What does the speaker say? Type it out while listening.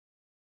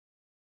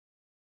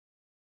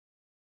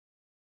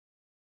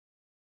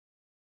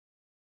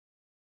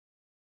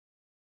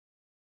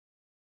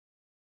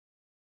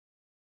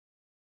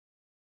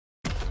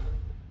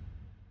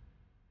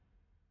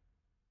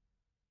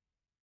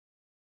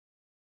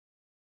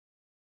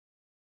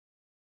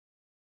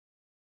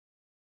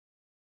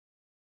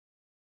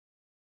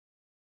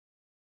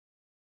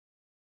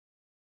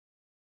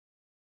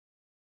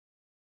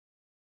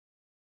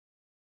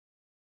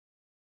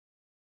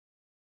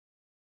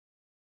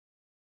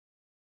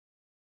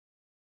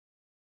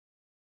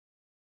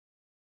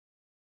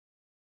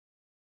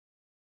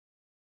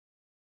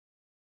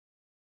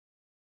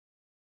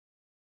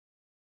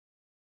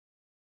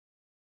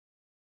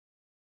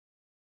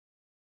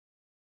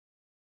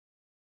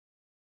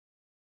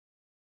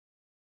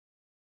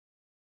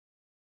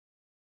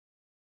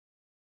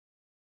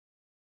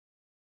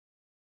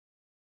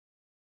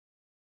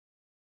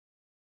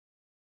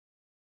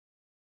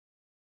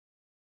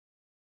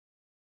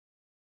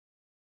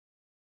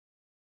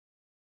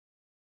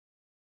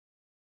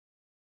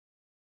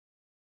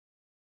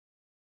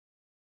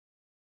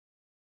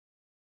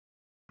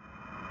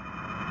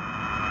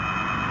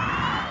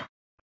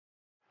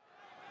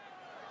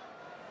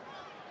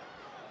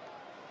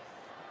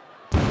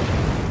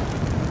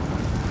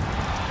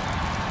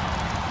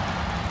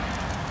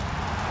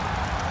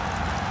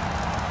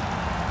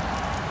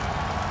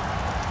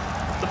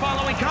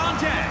following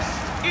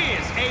contest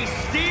is a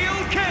steel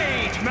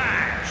cage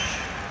match.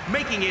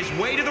 Making his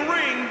way to the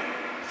ring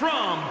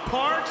from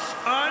parts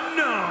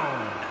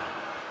unknown.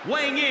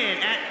 Weighing in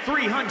at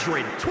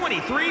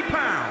 323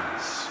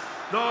 pounds,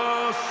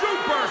 the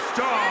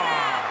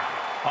Superstar.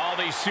 All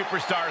these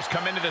superstars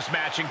come into this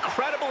match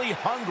incredibly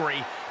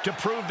hungry to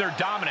prove their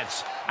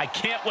dominance. I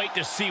can't wait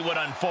to see what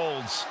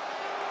unfolds.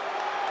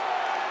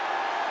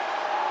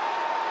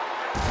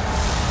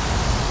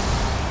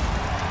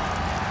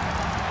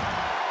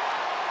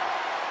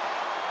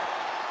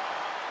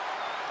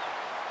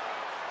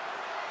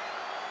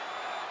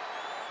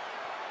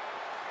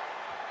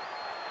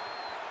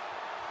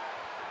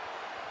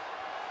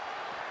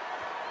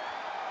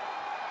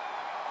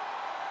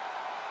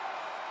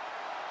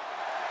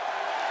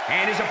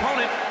 And his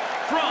opponent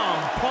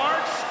from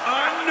parts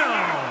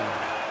unknown,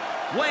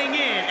 weighing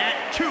in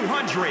at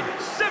 275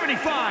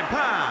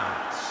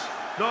 pounds,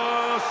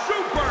 the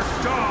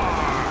Superstar.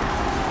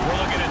 We're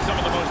looking at some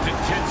of the most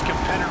intense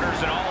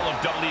competitors in all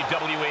of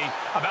WWE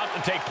about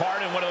to take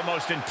part in one of the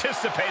most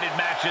anticipated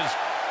matches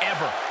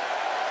ever.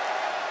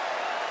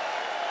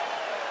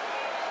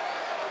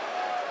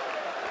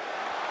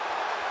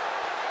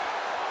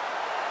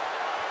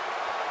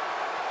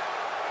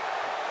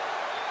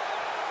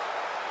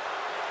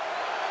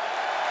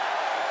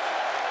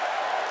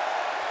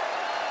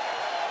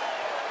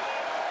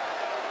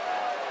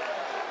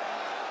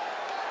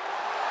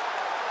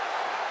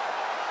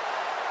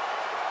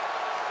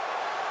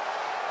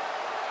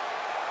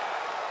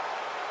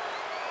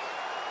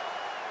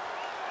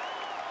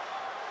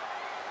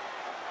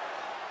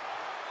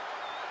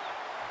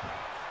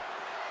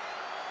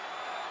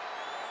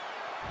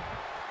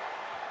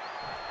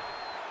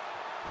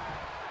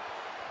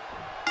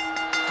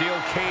 Steel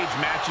cage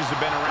matches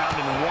have been around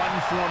in one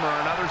form or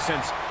another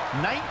since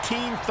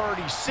 1936,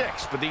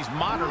 but these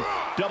modern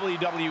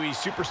WWE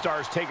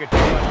superstars take it to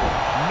what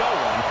no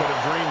one could have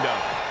dreamed of.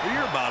 Well,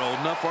 you're about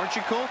old enough, aren't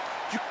you, Cole?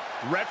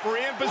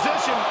 Referee in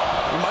position.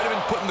 We might have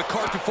been putting the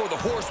cart before the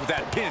horse with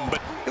that pin,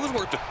 but it was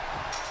worth it.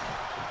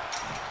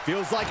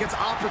 Feels like it's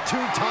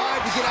opportune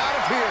time to get out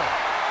of here.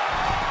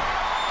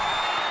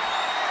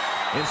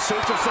 In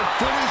search of some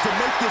footing to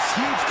make this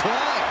huge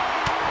climb.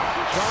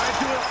 Trying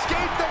to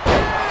escape the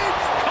cage.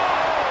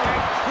 And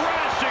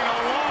crashing a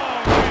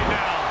long way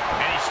down.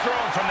 And he's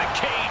thrown from the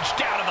cage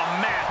down to the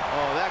mat.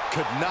 Oh, that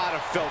could not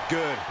have felt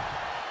good.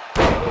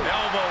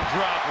 Elbow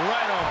drop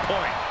right on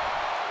point.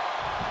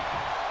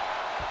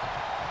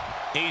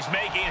 He's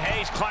making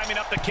haste, climbing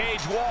up the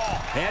cage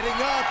wall. Heading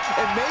up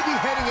and maybe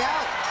heading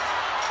out.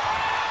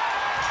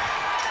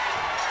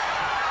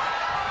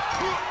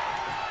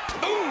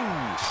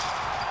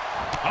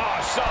 Oh,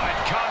 saw it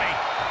coming.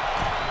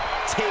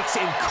 Takes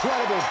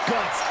incredible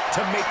guts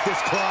to make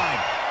this climb.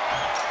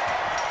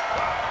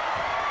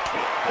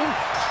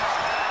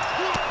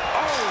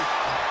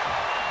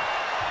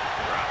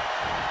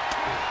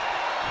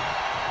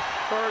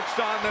 Perched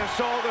on their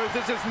shoulders.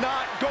 This is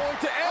not going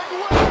to end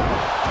well.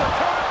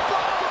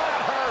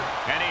 That hurt.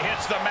 And he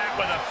hits the mat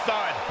with a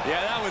thud.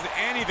 Yeah, that was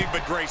anything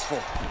but graceful.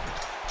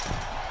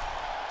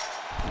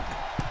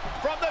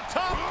 From the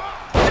top.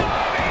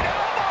 Diving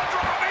elbow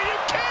drop. Are you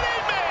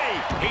kidding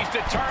me? He's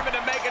determined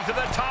to make it to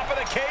the top of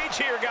the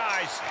cage here,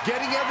 guys.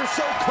 Getting ever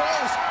so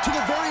close to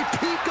the very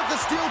peak of the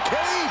steel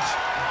cage.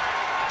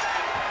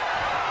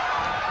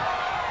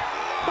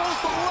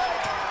 Pulls the leg.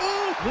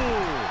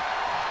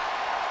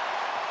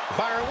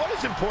 Byron, what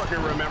is important to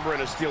remember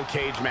in a steel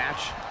cage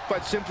match?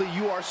 Quite simply,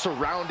 you are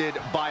surrounded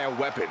by a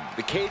weapon.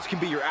 The cage can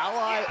be your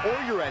ally or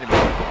your enemy.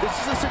 This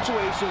is a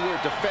situation where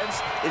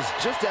defense is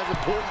just as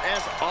important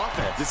as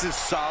offense. This is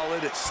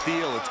solid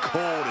steel. It's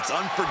cold. It's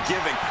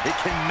unforgiving. It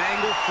can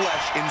mangle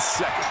flesh in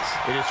seconds.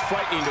 It is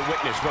frightening to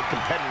witness what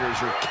competitors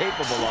are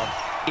capable of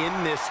in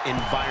this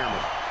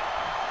environment.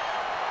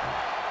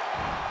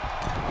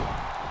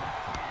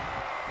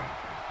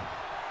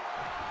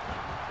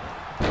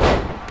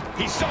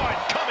 He saw it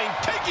coming,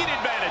 taking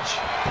advantage.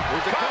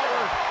 Here's the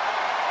cover.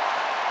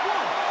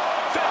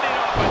 Fending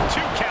off a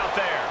 2 count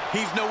there.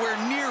 He's nowhere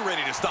near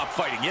ready to stop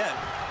fighting yet.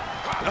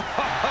 And a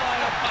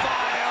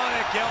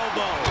bionic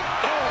elbow.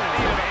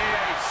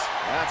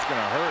 That's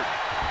gonna hurt.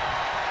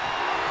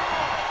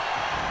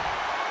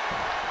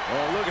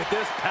 Oh, look at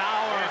this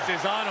power.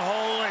 This is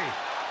unholy.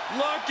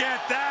 Look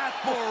at that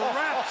for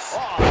reps.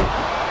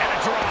 And a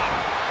drop.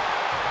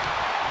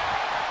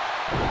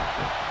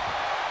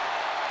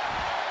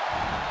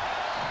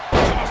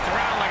 Tossed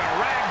around like a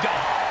rag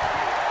doll.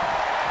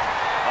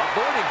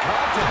 Avoiding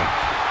contact.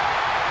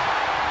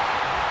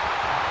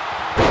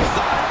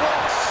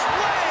 Sidewalk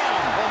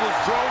slam. Almost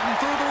drove him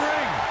through the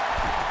ring.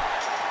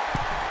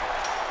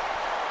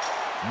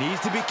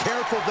 Needs to be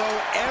careful, though.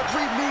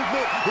 Every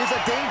movement is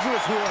a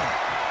dangerous one.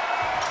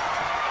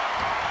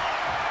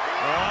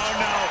 Oh,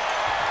 no.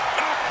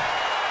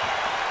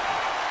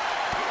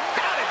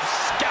 Got it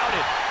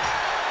scouted.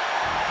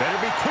 Better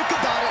be quick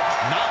about it.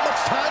 Not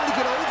much time to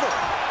get over.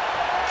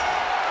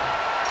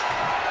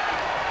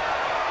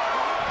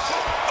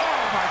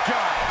 Oh, my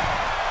God.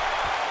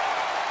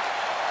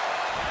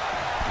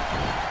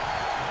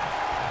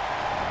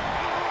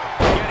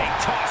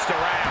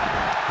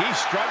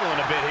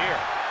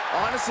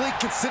 Honestly,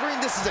 considering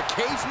this is a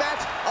cage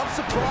match, I'm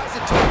surprised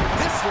it took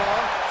this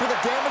long for the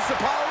damage to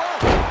pile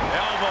up.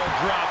 Elbow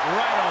drop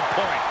right on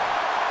point.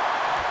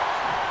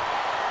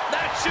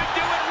 That should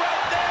do it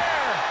right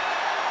there.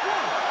 1,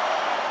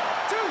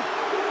 2,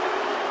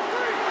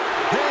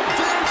 3. And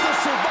there's the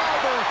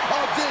survivor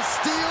of this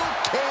steel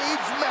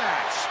cage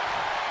match.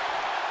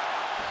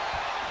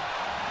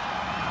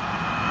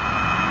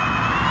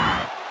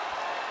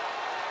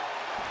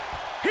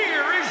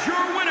 Here is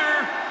your winner,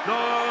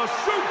 the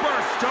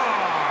Superstar.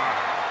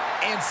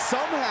 And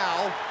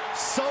somehow,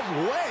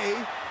 some way,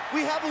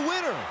 we have a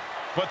winner.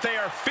 But they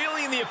are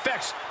feeling the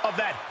effects of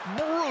that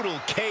brutal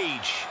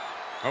cage.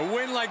 A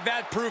win like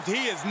that proved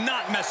he is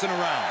not messing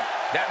around.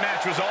 That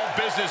match was all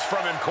business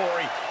from him,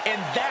 Corey, and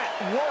that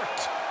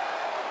worked.